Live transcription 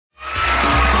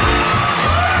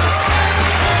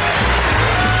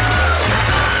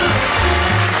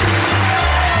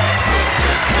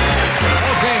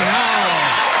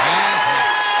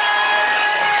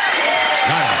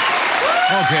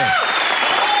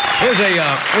Here's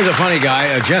a funny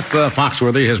guy. Jeff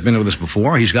Foxworthy has been with us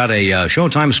before. He's got a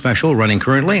Showtime special running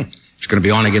currently. It's going to be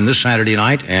on again this Saturday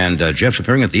night. And Jeff's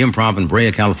appearing at the Improv in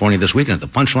Brea, California this week, and at the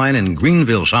Punchline in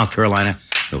Greenville, South Carolina,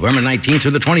 November 19th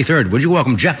through the 23rd. Would you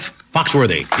welcome Jeff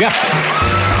Foxworthy? Jeff.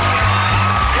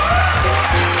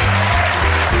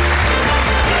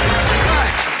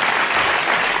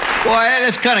 Well,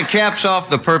 this kind of caps off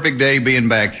the perfect day being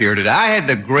back here today. I had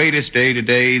the greatest day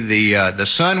today. The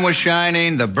sun was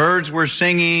shining, the birds were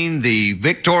singing, the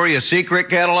Victoria's Secret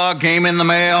catalog came in the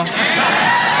mail.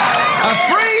 A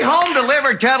free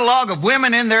home-delivered catalog of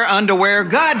women in their underwear.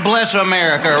 God bless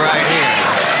America right here.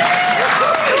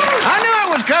 I knew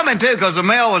it was coming, too, because the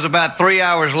mail was about 3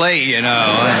 hours late, you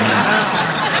know.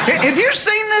 Have you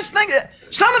seen this thing?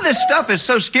 Some of this stuff is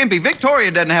so skimpy,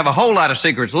 Victoria doesn't have a whole lot of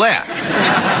secrets left.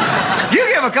 You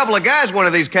give a couple of guys one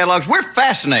of these catalogs, we're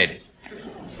fascinated.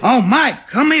 Oh, Mike,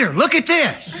 come here. Look at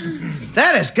this.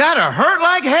 That has got to hurt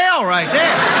like hell right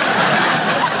there.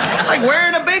 Like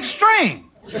wearing a big string.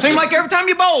 Seems like every time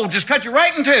you bowl, just cut you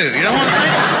right in two. You know what I'm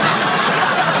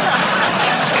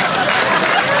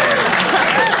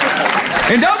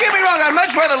saying? And don't get me wrong, I'd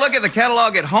much rather look at the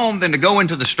catalog at home than to go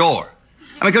into the store.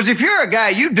 I mean, because if you're a guy,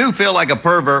 you do feel like a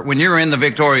pervert when you're in the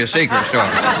Victoria's Secret store.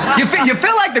 You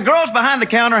feel like the girls behind the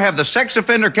counter have the sex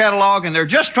offender catalog and they're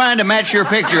just trying to match your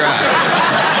picture out.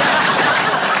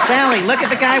 Sally, look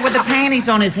at the guy with the panties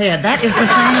on his head. That is the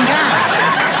same guy.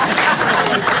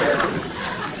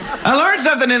 I learned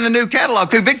something in the new catalog,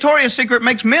 too. Victoria's Secret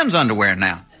makes men's underwear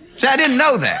now. See, I didn't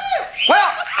know that.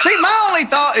 Well, see, my only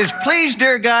thought is, please,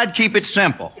 dear God, keep it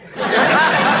simple.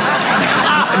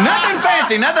 Nothing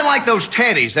fancy, nothing like those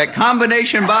teddies, that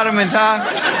combination bottom and top.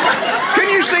 Can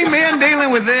you see men dealing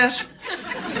with this?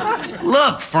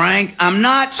 Look, Frank, I'm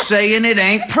not saying it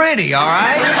ain't pretty, all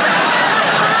right?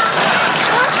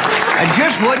 I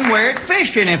just wouldn't wear it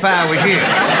fishing if I was you.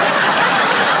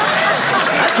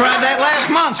 I tried that last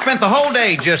month, spent the whole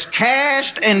day just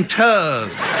cast and tug.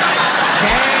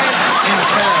 Cast and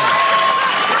tug.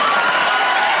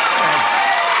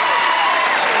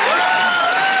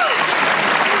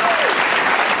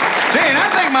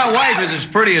 My wife is as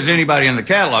pretty as anybody in the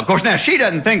catalog. Of course, now, she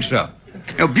doesn't think so.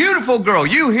 You know, beautiful girl,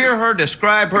 you hear her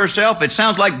describe herself, it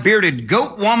sounds like bearded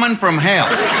goat woman from hell.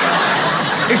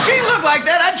 If she looked like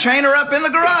that, I'd chain her up in the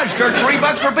garage, charge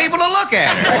 $3 for people to look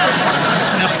at her.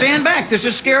 Now, stand back. This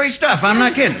is scary stuff. I'm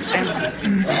not kidding.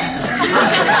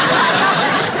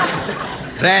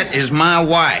 That is my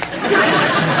wife.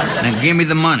 Now, give me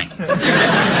the money.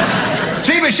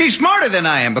 See, but she's smarter than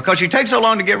I am because she takes so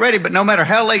long to get ready, but no matter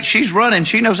how late she's running,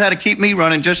 she knows how to keep me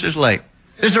running just as late.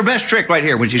 This is her best trick right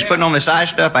here. When she's putting on this eye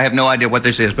stuff, I have no idea what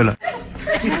this is, but look.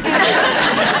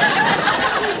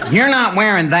 You're not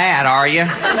wearing that, are you?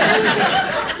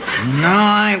 No,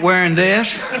 I ain't wearing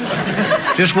this.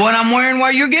 Just what I'm wearing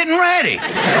while you're getting ready.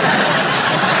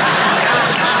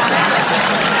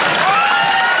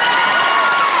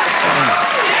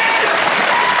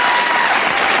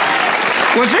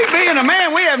 Well, see, being a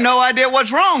man, we have no idea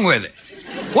what's wrong with it.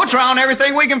 We'll try on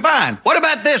everything we can find. What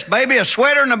about this, baby? A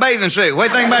sweater and a bathing suit.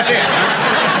 What do you think about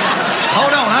that?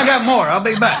 Hold on, I got more. I'll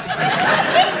be back.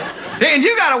 And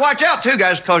you got to watch out, too,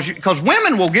 guys, because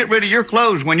women will get rid of your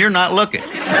clothes when you're not looking.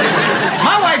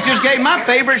 My wife just gave my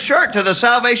favorite shirt to the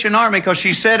Salvation Army because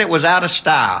she said it was out of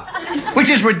style. Which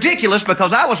is ridiculous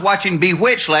because I was watching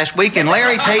Bewitched last week and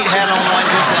Larry Tate had on one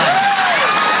just like that.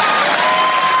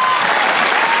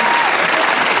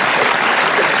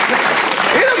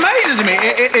 Me.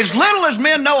 As little as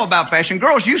men know about fashion,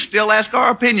 girls, you still ask our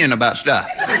opinion about stuff.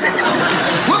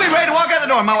 We'll be ready to walk out the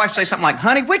door. My wife say something like,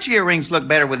 honey, which earrings look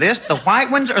better with this, the white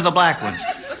ones or the black ones?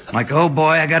 I'm like, oh,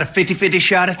 boy, I got a 50-50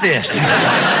 shot at this.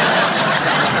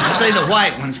 I say the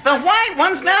white ones. The white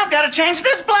ones? Now I've got to change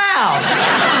this blouse.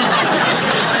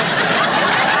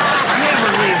 Never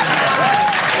leave this.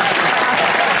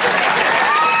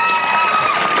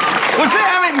 Well, see,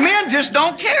 I mean, men just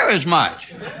don't care as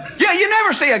much. Yeah, you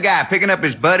never see a guy picking up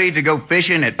his buddy to go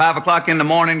fishing at 5 o'clock in the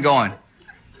morning going,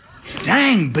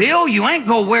 dang, Bill, you ain't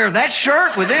gonna wear that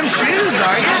shirt with them shoes,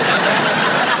 are you?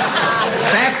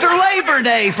 It's after Labor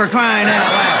Day, for crying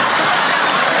out loud.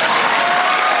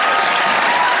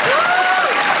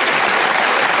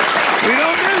 We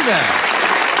don't do that.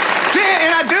 See,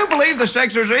 and I do believe the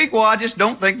sexes are equal, I just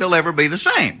don't think they'll ever be the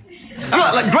same.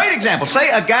 Like, great example. Say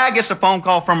a guy gets a phone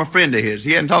call from a friend of his.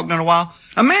 He hadn't talked to him in a while.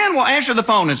 A man will answer the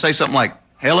phone and say something like,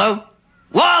 hello?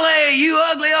 Wally, you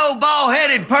ugly old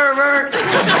bald-headed pervert.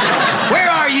 Where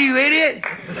are you, idiot?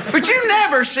 But you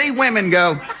never see women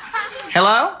go,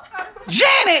 hello?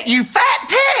 Janet, you fat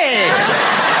pig.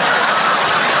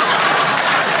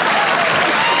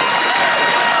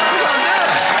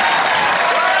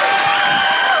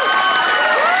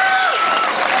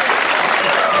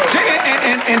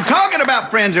 Talking about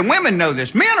friends, and women know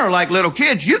this. Men are like little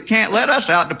kids. You can't let us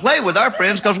out to play with our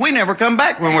friends because we never come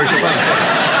back when we're supposed to.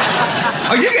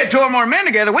 Oh, you get 2 or more men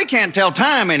together, we can't tell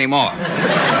time anymore.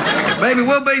 Baby,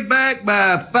 we'll be back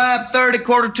by 5:30,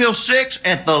 5:45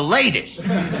 at the latest.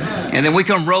 And then we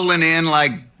come rolling in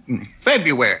like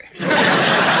February.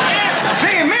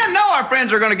 See, men know our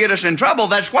friends are going to get us in trouble.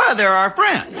 That's why they're our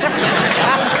friend.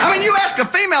 I mean, you ask a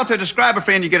female to describe a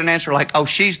friend, you get an answer like, oh,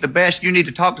 she's the best. You need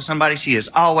to talk to somebody. She is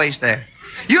always there.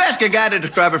 You ask a guy to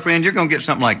describe a friend, you're going to get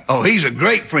something like, oh, he's a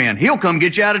great friend. He'll come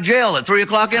get you out of jail at 3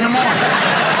 o'clock in the morning.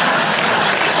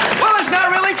 Well, it's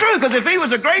not really true, because if he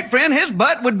was a great friend, his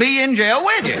butt would be in jail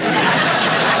with you.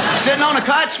 Sitting on a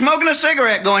cot smoking a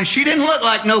cigarette going, she didn't look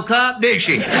like no cop, did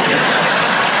she?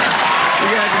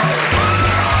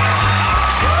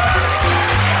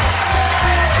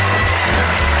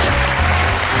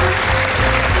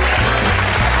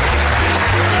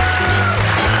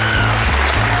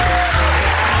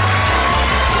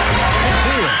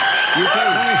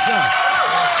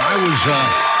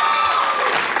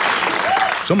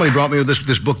 Somebody brought me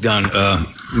this book down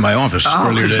in my office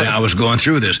earlier today. I was going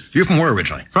through this. You're from where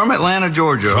originally? From Atlanta,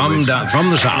 Georgia. From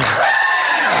the South.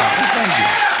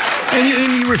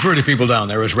 And you refer to people down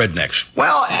there as rednecks.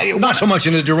 Well, not so much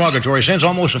in a derogatory sense,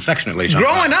 almost affectionately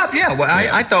sometimes. Growing up, yeah. Well,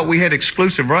 I thought we had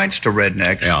exclusive rights to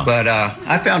rednecks, but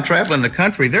I found traveling the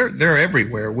country, they're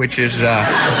everywhere, which is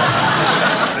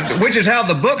how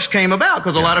the books came about,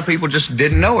 because a lot of people just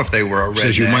didn't know if they were a redneck.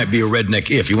 Says you might be a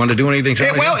redneck if you want to do anything.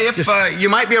 Yeah, well, you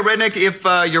might be a redneck if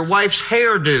your wife's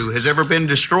hairdo has ever been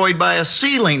destroyed by a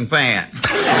ceiling fan.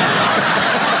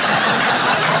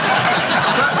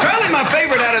 Probably my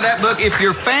favorite out of that book, if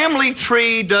your family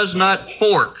tree does not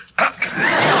fork.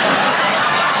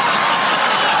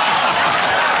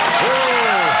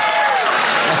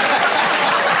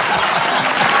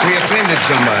 We offended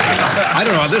somebody. I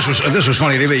don't know. This was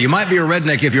funny. You might be a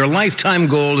redneck if your lifetime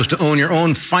goal is to own your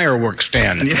own fireworks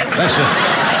stand. Yeah.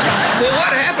 Well,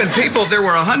 what happened? There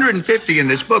were 150 in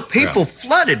this book. People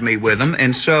flooded me with them,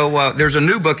 and so there's a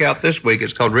new book out this week.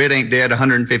 It's called Red Ain't Dead,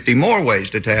 150 More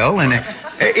Ways to Tell. And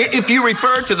if you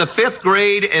refer to the 5th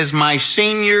grade as my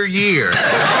senior year...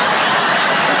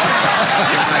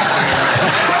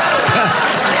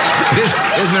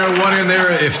 Isn't there one in there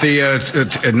if the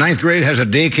 9th grade has a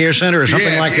daycare center or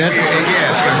something like that?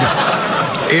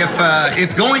 Yeah.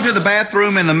 If going to the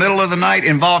bathroom in the middle of the night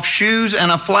involves shoes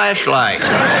and a flashlight.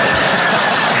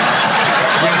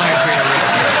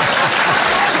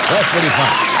 That's pretty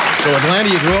fun. So Atlanta,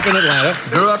 you grew up in Atlanta?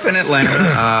 Grew up in Atlanta.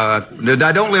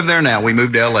 I don't live there now. We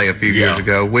moved to L.A. a few years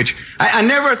ago, which I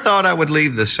never thought I would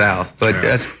leave the South, but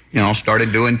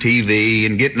started doing TV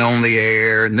and getting on the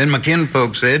air, and then my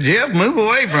kinfolk said, Jeff, move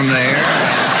away from there.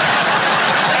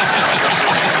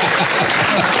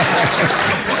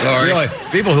 Sorry. Really,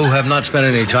 people who have not spent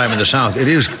any time in the South, it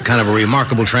is kind of a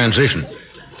remarkable transition.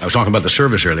 I was talking about the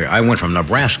service earlier. I went from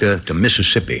Nebraska to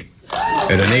Mississippi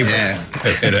at a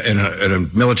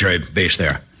military base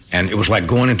there. And it was like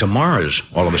going into Mars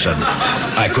all of a sudden.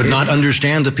 I could not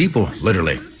understand the people,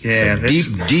 literally. Yeah.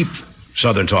 Deep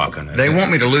Southern talk. They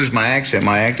want me to lose my accent.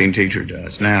 My acting teacher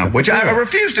does now, which I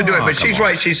refuse to do it, but she's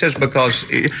right. She says because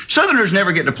Southerners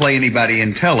never get to play anybody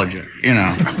intelligent,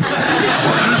 Never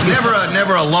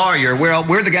a lawyer.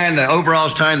 We're the guy in the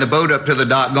overalls tying the boat up to the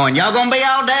dock going, y'all gonna be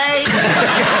all day? Or the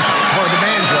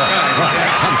banjo.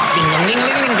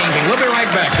 We'll be right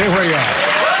back. Stay where you are.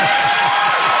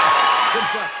 Good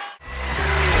stuff.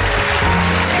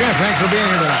 Jeff, thanks for being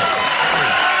here tonight.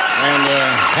 And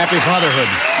happy fatherhood.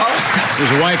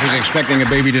 His wife is expecting a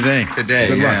baby today. Good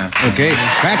luck. Okay.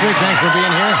 Patrick, thanks for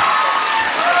being here.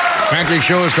 Patrick's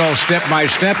show is called Step by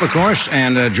Step, of course,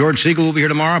 and George Siegel will be here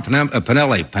tomorrow.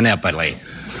 Penelope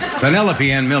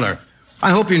Ann Miller.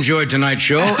 I hope you enjoyed tonight's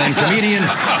show, and comedian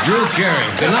Drew Carey.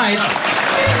 Good night.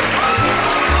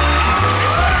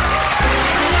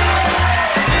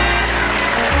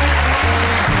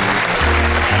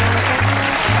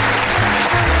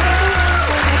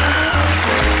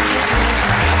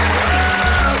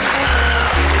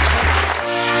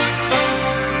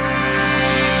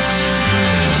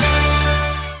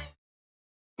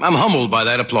 I'm humbled by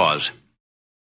that applause.